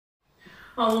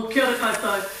Oh, well, kia ora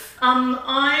koutou.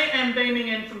 I am beaming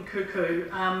in from Kuku.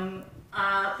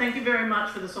 Thank you very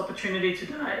much for this opportunity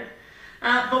today.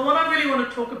 But what I really want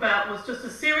to talk about was just a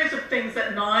series of things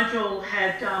that Nigel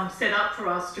had set up for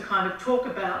us to kind of talk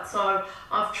about. So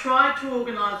I've tried to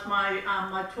organise my,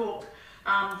 my talk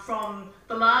from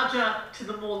the larger to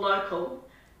the more local,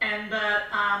 and that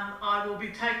I will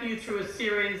be taking you through a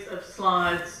series of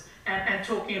slides and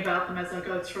talking about them as I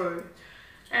go through.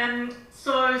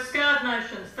 So, Scoured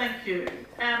Nations, thank you.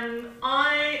 As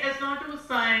Nigel was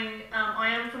saying, I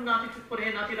am from Ngāti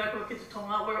Tupurehe, Ngāti Raukawa ki te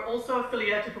Tonga. We're also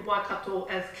affiliated with Waikato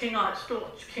as Kingites,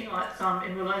 staunch Kingites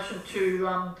in relation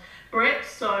to Brett,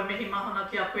 so mihi mahana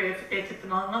ki a koe e te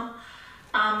whananga.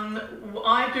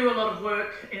 I do a lot of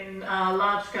work in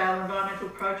large-scale environmental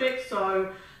projects,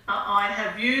 so I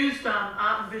have used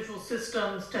art and visual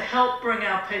systems to help bring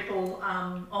our people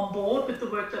on board with the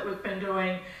work that we've been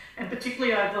doing, and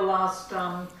particularly over the last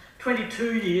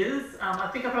 22 years. I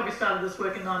think I probably started this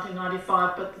work in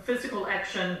 1995, but the physical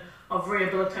action of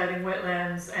rehabilitating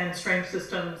wetlands and stream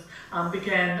systems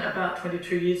began about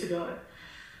 22 years ago.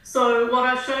 So what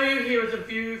I show you here is a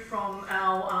view from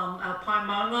our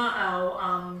Paenga,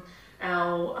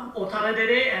 our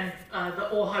Otaradere, and the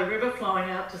Oho River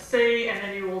flowing out to sea, and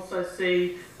then you also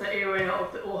see the area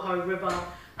of the Oho River,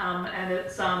 and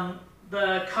it's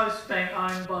the coast being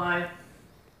owned by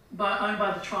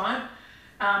the tribe.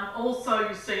 Also,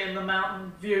 you see in the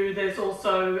mountain view, there's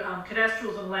also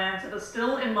cadastrals and lands that are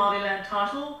still in Māori land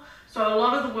title. So a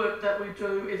lot of the work that we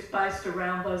do is based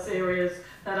around those areas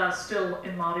that are still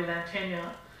in Māori land tenure.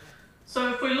 So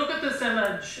if we look at this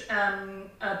image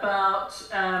about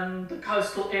the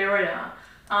coastal area,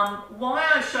 why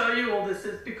I show you all this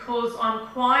is because I'm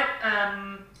quite,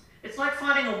 it's like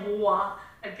fighting a war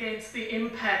against the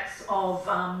impacts of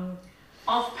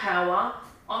power,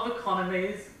 of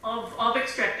economies, of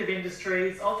extractive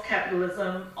industries, of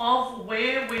capitalism, of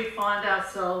where we find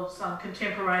ourselves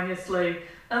contemporaneously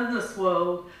in this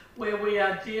world, where we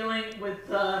are dealing with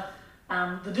the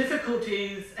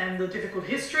difficulties and the difficult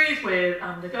histories, we're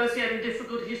negotiating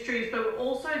difficult histories, but we're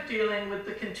also dealing with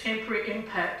the contemporary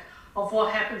impact of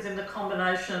what happens in the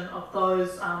combination of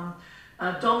those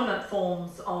dominant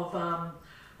forms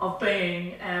of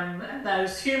being and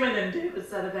those human endeavours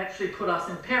that have actually put us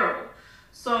in peril.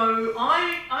 So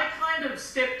I kind of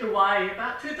stepped away,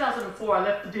 about 2004 I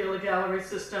left the dealer gallery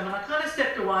system, and I kind of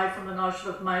stepped away from the notion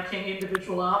of making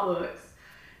individual artworks,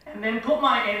 and then put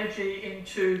my energy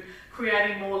into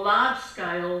creating more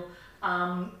large-scale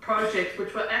projects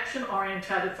which were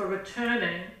action-orientated for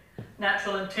returning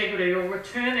natural integrity, or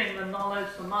returning the knowledge,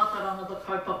 the mātauranga, the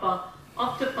kaupapa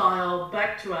of te whāao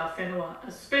back to our whenua,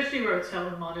 especially where it's held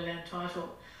in Māori land title.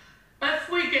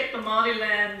 If we get the Māori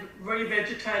land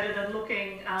revegetated and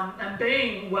looking and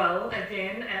being well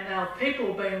again, and our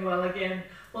people being well again,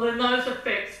 well then those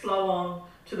effects flow on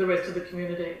to the rest of the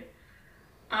community.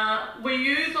 We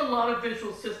use a lot of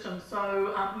visual systems,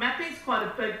 so mapping is quite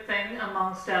a big thing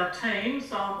amongst our team,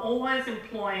 so I'm always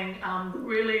employing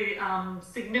really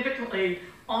significantly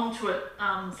onto it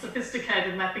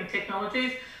sophisticated mapping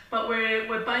technologies, but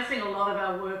we're basing a lot of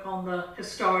our work on the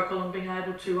historical and being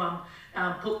able to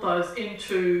put those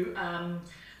into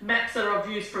maps that are of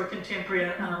use for a contemporary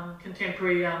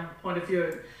point of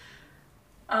view.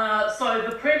 So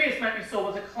the previous map you saw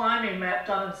was a climbing map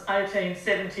done in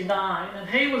 1879, and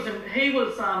he was in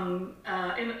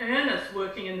earnest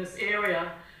working in this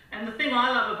area. And the thing I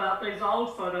love about these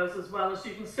old photos as well is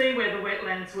you can see where the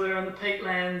wetlands were and the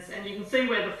peatlands, and you can see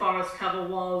where the forest cover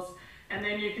was, and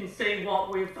then you can see what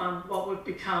we've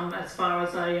become as far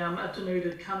as a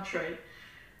denuded country.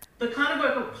 The kind of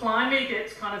work of climbing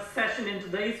gets kind of fashioned into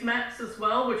these maps as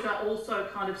well, which are also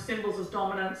kind of symbols of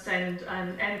dominance and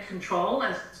control,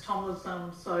 as Tom was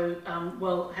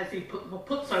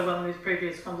put so well in his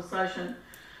previous conversation.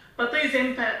 But these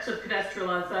impacts of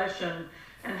cadastralisation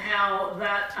and how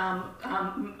that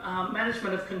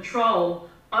management of control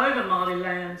over Māori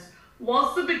lands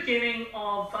was the beginning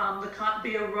of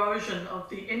the erosion of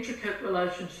the intricate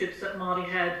relationships that Māori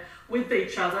had with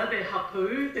each other, their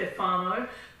hapu, their whānau,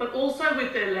 but also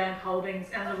with their land holdings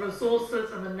and the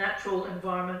resources and the natural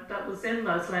environment that was in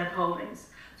those land holdings.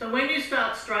 So when you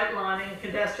start straight lining and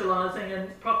cadastralising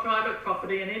and private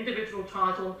property and individual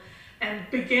title and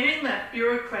beginning that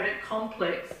bureaucratic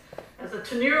complex as a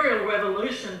tenurial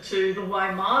revolution to the way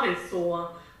Māori saw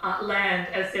land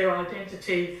as their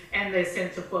identity and their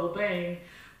sense of well-being,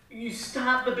 you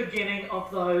start the beginning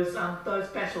of those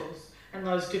battles and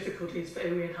those difficulties for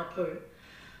iwi and hapu.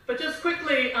 But just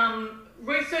quickly,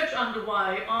 research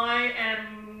underway.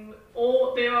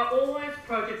 There are always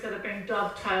projects that have been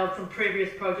dovetailed from previous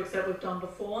projects that we've done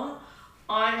before.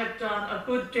 I have done a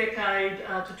good decade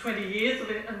to 20 years of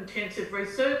intensive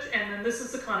research, and then this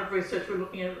is the kind of research we're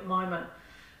looking at the moment.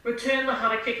 Return the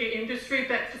harakeke industry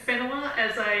back to whenua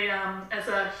as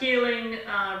a healing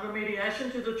remediation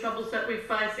to the troubles that we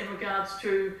face in regards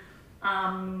to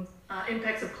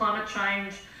impacts of climate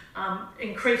change,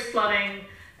 increased flooding,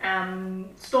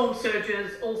 storm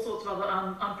surges, all sorts of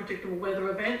other unpredictable weather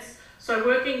events. So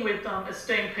working with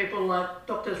esteemed people like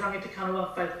Dr.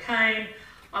 Rangitikanawa Faith Kane,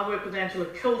 I work with Angela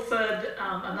Kilford,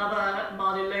 another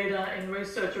Māori leader in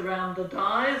research around the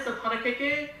dyes of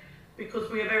harakeke,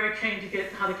 because we are very keen to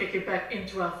get harakeke back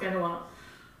into our whenua.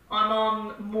 I'm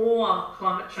on more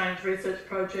climate change research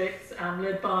projects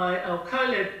led by, or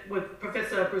co-led with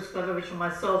Professor Bruce Glavovich and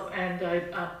myself and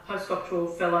a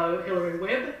postdoctoral fellow, Hilary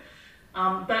Webb.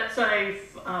 That's a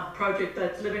project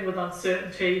that's living with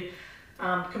uncertainty,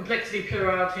 complexity,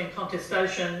 plurality and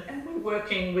contestation, and we're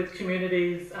working with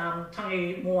communities,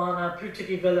 Tangi Moana,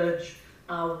 Putiki Village,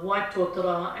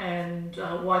 Waitotara and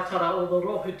Waitara, or the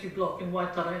Rohutu block in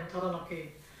Waitara and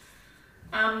Taranaki.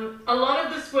 A lot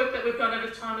of this work that we've done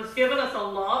over time has given us a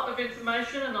lot of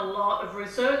information and a lot of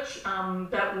research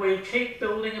that we keep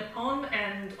building upon,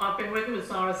 and I've been working with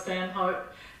Zara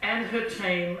Stanhope and her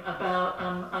team about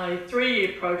a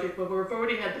 3-year project where we've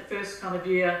already had the first kind of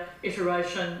year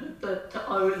iteration, the Te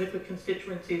O Liquid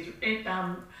Constituencies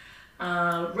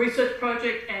research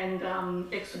project and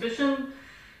exhibition,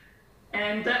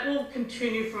 and that will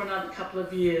continue for another couple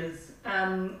of years.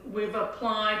 We've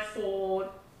applied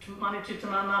for Manitu Te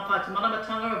Manapai Te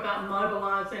Manamatanga about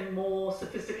mobilising more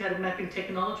sophisticated mapping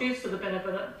technologies for the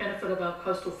benefit of our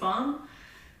coastal farm.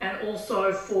 And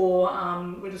also for,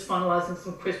 we're just finalising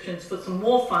some questions for some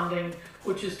more funding,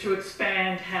 which is to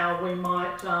expand how we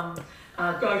might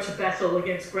go to battle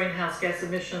against greenhouse gas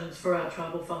emissions for our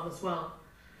tribal farm as well.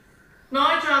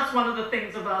 Nige asked one of the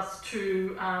things of us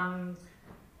to, how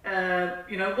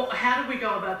do we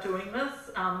go about doing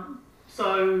this?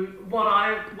 So what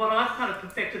I've kind of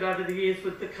perfected over the years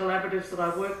with the collaboratives that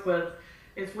I work with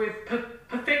is we've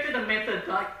perfected a method,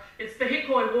 like it's the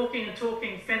hikoi walking and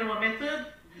talking whenua method.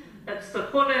 It's the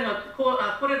kōrero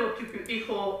tuku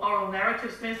iho oral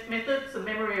narratives method, it's the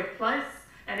memory of place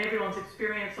and everyone's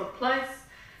experience of place.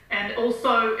 And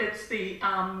also it's the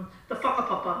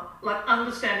whakapapa, like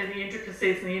understanding the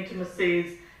intricacies and the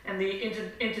intimacies and the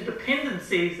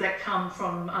interdependencies that come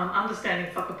from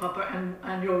understanding whakapapa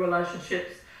and your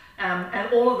relationships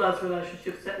and all of those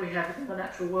relationships that we have in the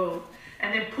natural world.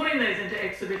 And then putting these into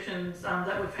exhibitions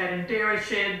that we've had in dairy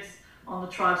sheds, on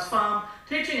the tribe's farm,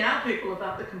 teaching our people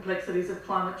about the complexities of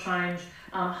climate change,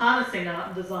 harnessing art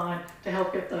and design to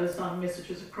help get those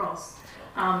messages across.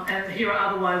 And here are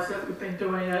other ways that we've been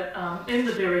doing it in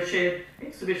the dairy shed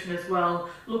exhibition as well,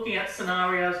 looking at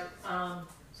scenarios.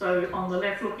 So on the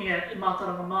left, looking at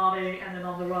Mātauranga Māori, and then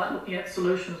on the right, looking at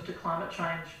solutions to climate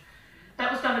change.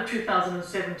 That was done in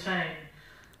 2017.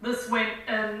 This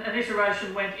an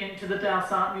iteration went into the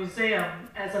Auckland Museum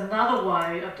as another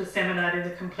way of disseminating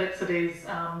the complexities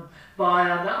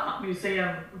via the art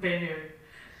museum venue.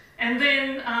 And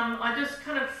then I just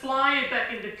kind of fly you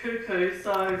back into Kuku.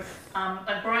 So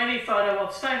a grainy photo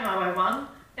of State Highway 1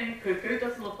 in Kuku,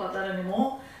 doesn't look like that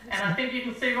anymore. And I think you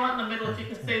can see right in the middle, if you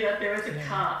can see that, there is a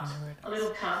cart, a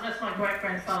little cart. That's my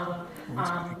great-grandfather,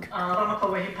 Ramaka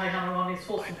Wehi Paenga,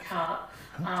 horse and cart.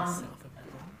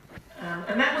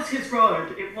 And that was his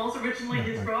road. It was originally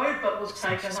his road, but was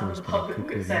taken under the Public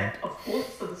Works Act, of course,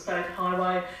 for the state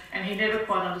highway, and he never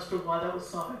quite understood why that was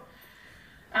so.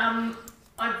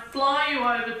 I'd fly you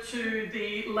over to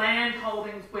the land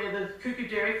holdings where the Kuku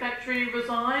Dairy Factory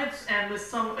resides, and there's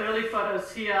some early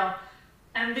photos here.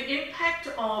 And the impact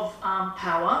of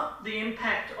power, the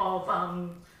impact of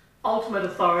ultimate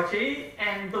authority,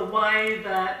 and the way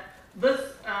that this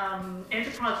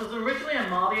enterprise was originally a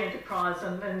Māori enterprise,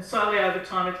 and slowly over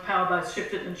time its power base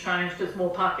shifted and changed as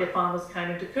more Pākehā farmers came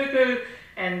into Kuku,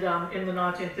 and in the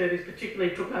 1930s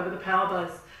particularly took over the power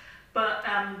base. But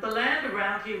the land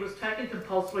around here was taken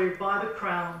compulsorily by the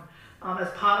Crown as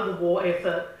part of the war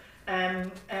effort,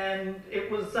 and it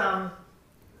was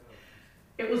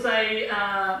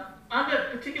under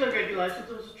particular regulations.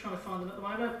 I was just trying to find them at the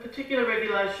moment. Particular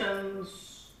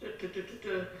regulations.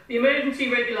 The Emergency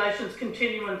Regulations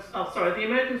Continuance. The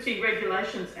Emergency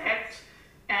Regulations Act,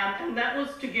 and that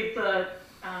was to give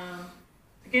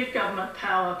give government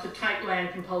power to take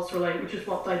land compulsorily, which is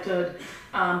what they did.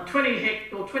 20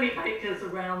 acres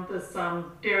around this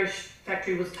dairy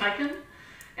factory was taken,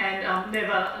 and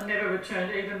never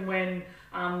returned, even when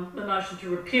the notion to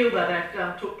repeal that act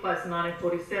took place in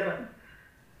 1947.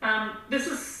 This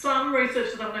is some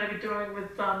research that I'm going to be doing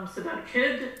with Siddharth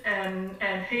Kid,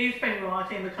 and he's been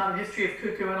writing the kind of history of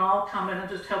kuku, and I'll come in and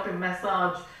just help him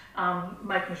massage,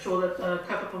 making sure that the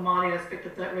kaupapa Māori aspect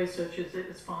of that research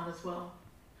is fine as well.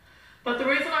 But the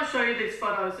reason I show you these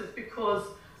photos is because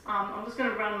I'm just going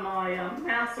to run my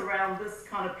mouse around this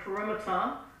kind of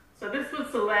perimeter. So this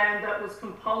was the land that was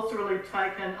compulsorily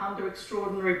taken under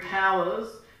extraordinary powers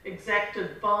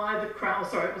exacted by the crown.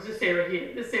 Sorry, it was this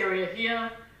area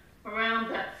here, around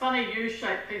that funny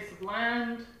U-shaped piece of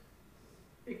land,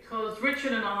 because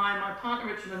Richard and I, my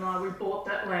partner Richard and I, we bought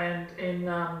that land in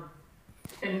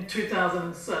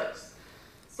 2006.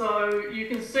 So you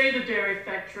can see the dairy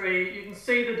factory, you can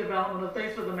see the development of,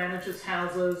 these were the managers'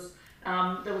 houses.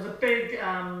 There was a big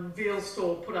veal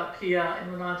store put up here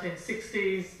in the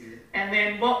 1960s, and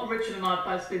then what Richard and I have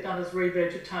basically done is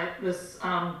revegetate this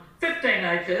 15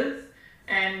 acres,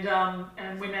 and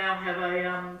we now have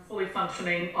a fully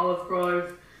functioning olive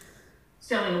grove,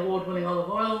 selling award-winning olive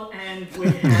oil, and we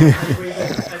have a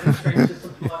revegetated stream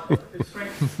system like the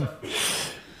stream system.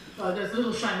 So there's a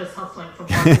little shameless hustling from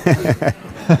my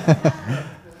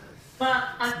But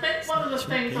I think one of the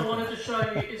things I wanted to show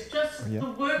you is just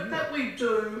the work that we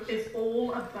do is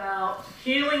all about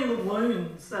healing the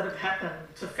wounds that have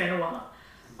happened to whenua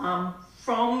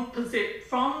from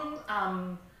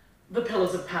the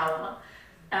pillars of power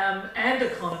and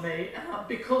economy,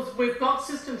 because we've got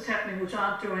systems happening which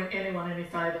aren't doing anyone any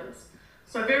favours.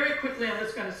 So very quickly, I'm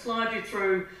just going to slide you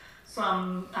through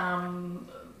some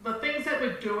the things that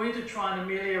we're doing to try and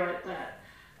ameliorate that.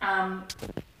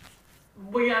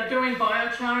 We are doing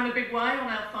biochar in a big way on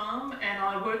our farm, and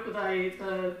I work with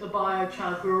the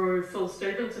biochar guru Phil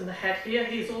Stevens in the hat here.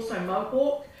 He's also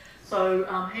Mohawk, so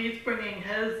he's bringing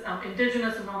his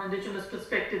Indigenous and non-Indigenous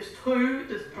perspectives to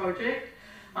this project,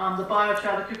 the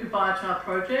Kuku Biochar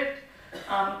Project.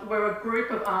 We're a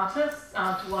group of artists, Te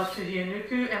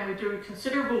Waitu and we do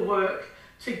considerable work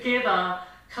together,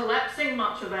 collapsing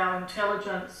much of our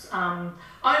intelligence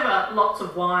over lots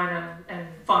of wine and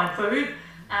fine food,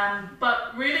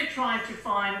 but really trying to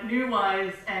find new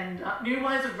ways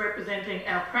of representing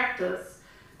our practice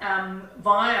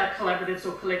via collaboratives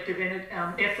or collective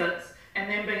efforts, and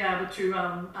then being able to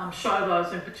show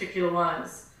those in particular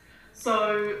ways.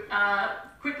 So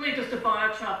quickly, just a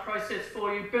biochar process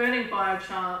for you, burning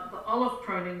biochar, the olive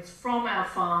prunings from our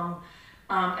farm,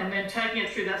 and then taking it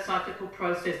through that cyclical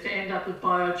process to end up with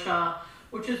biochar,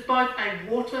 which is both a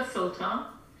water filter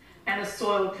and a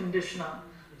soil conditioner.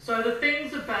 So the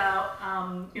things about,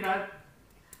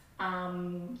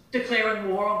 declaring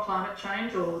war on climate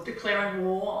change, or declaring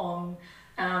war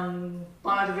on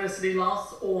biodiversity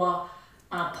loss, or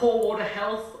poor water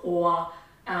health, or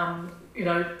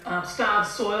starved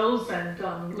soils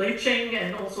and leaching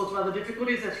and all sorts of other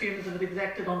difficulties that humans have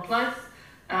exacted on place.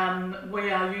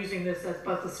 We are using this as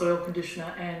both a soil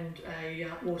conditioner and a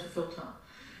water filter.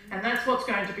 And that's what's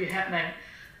going to be happening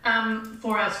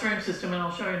for our stream system, and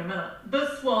I'll show you in a minute.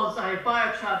 This was a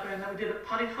biochar burn that we did at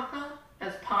Parihaka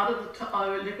as part of the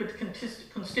Ta'o Liquid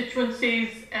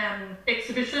Constituencies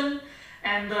exhibition,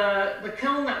 and the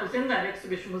kiln that was in that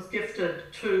exhibition was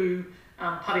gifted to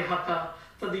Parihaka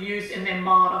for the use in their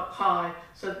Māora kai,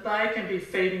 so that they can be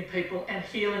feeding people and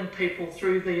healing people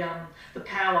through the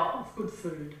power of good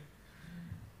food.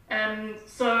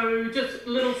 So just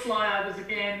little flyovers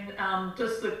again,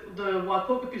 just the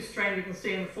Waikokupu stream you can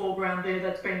see in the foreground there,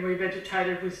 that's been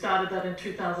revegetated. We started that in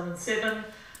 2007.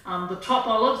 The top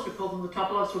olives, we call them the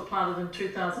top olives, were planted in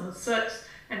 2006,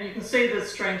 and you can see the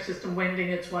stream system wending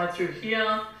its way through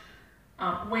here.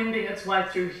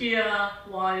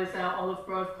 Why is our olive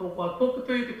grove called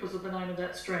Waikokupu? Because of the name of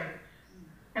that stream.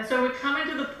 And so we're coming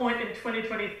to the point in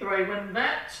 2023 when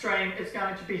that stream is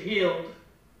going to be healed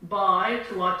by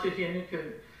Te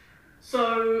Waitu.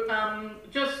 So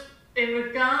just in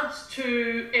regards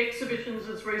to exhibitions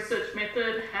as research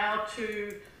method, how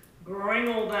to bring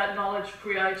all that knowledge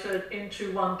created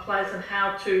into one place and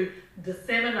how to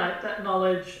disseminate that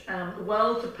knowledge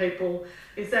well to people,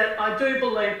 is that I do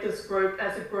believe this group,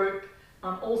 as a group,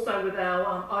 also with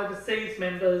our overseas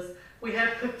members, we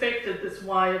have perfected this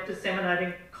way of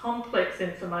disseminating complex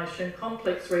information,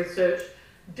 complex research,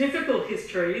 difficult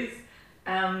histories,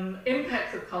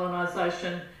 impacts of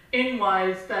colonisation in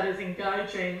ways that is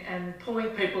engaging and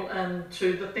pulling people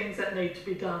into the things that need to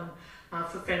be done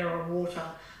for whenua and water.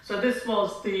 So this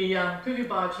was the Kuku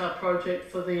Biochar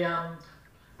project for the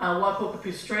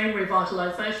Waikokupu stream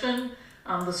revitalisation.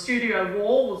 The studio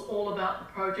wall was all about the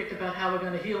project, about how we're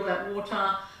going to heal that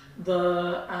water.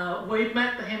 The weed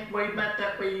mat, the hemp weed mat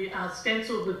that we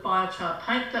stenciled with biochar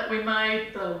paint that we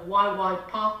made, the Waiwai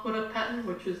Pākura pattern,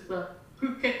 which is the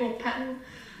Pukeko pattern,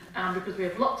 because we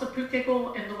have lots of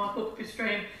pukeko in the Waikukupu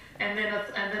stream, and then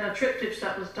a triptych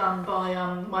that was done by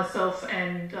myself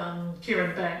and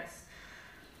Kieran Banks.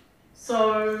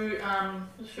 So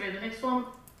I'll show you the next one.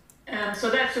 So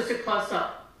that's just a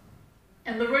close-up.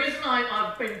 And the reason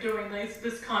I've been doing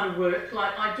this kind of work,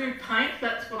 like I do paint,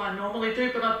 that's what I normally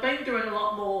do, but I've been doing a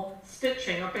lot more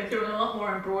stitching, I've been doing a lot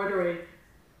more embroidery,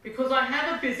 because I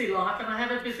have a busy life, and I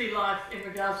have a busy life in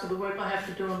regards to the work I have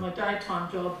to do in my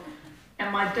daytime job,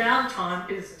 and my downtime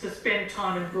is to spend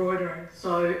time embroidering.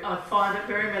 So I find it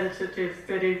very meditative,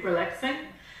 very relaxing,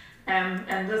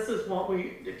 and this is what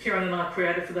Kieran and I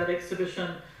created for that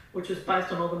exhibition, which is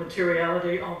based on all the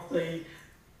materiality of the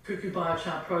Kuku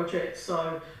biochar project.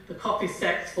 So the coffee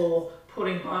sacks for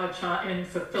putting biochar in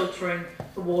for filtering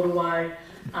the waterway,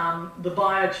 the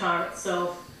biochar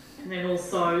itself, and then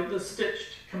also the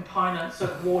stitched components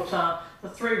of water, the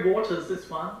 3 waters, this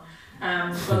one,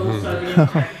 but also the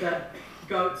impact that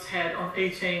goats had on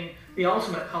eating the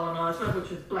ultimate coloniser,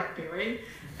 which is blackberry,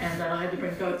 and that I had to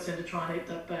bring goats in to try and eat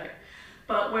that back.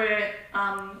 But we're,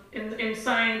 in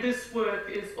saying this work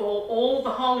is the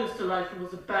whole installation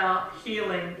was about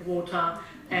healing water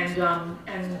and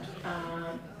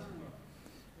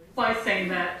placing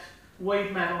that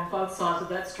weed mat on both sides of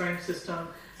that stream system,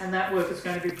 and that work is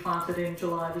going to be planted in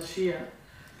July this year.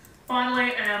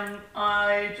 Finally,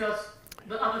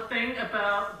 the other thing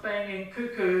about being in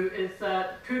Kuku is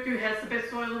that Kuku has the best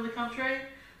soil in the country.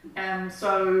 And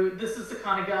so this is the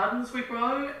kind of gardens we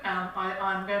grow.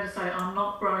 I'm going to say I'm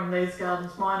not growing these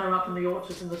gardens. Mine are up in the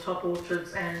orchards, in the top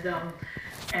orchards, and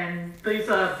these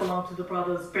belong to the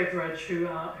brothers Beveridge who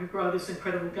grow this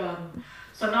incredible garden.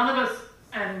 So none of us,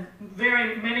 and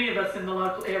very many of us in the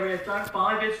local area, don't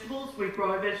buy vegetables. We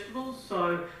grow vegetables.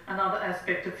 So another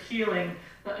aspect of healing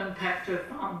the impact of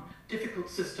difficult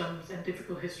systems and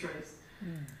difficult histories.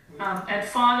 And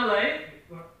finally,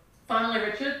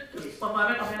 Richard, just one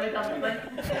moment, I'm nearly done with it.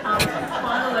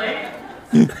 Finally,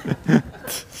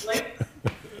 link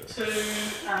to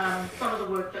some of the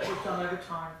work that we've done over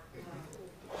time.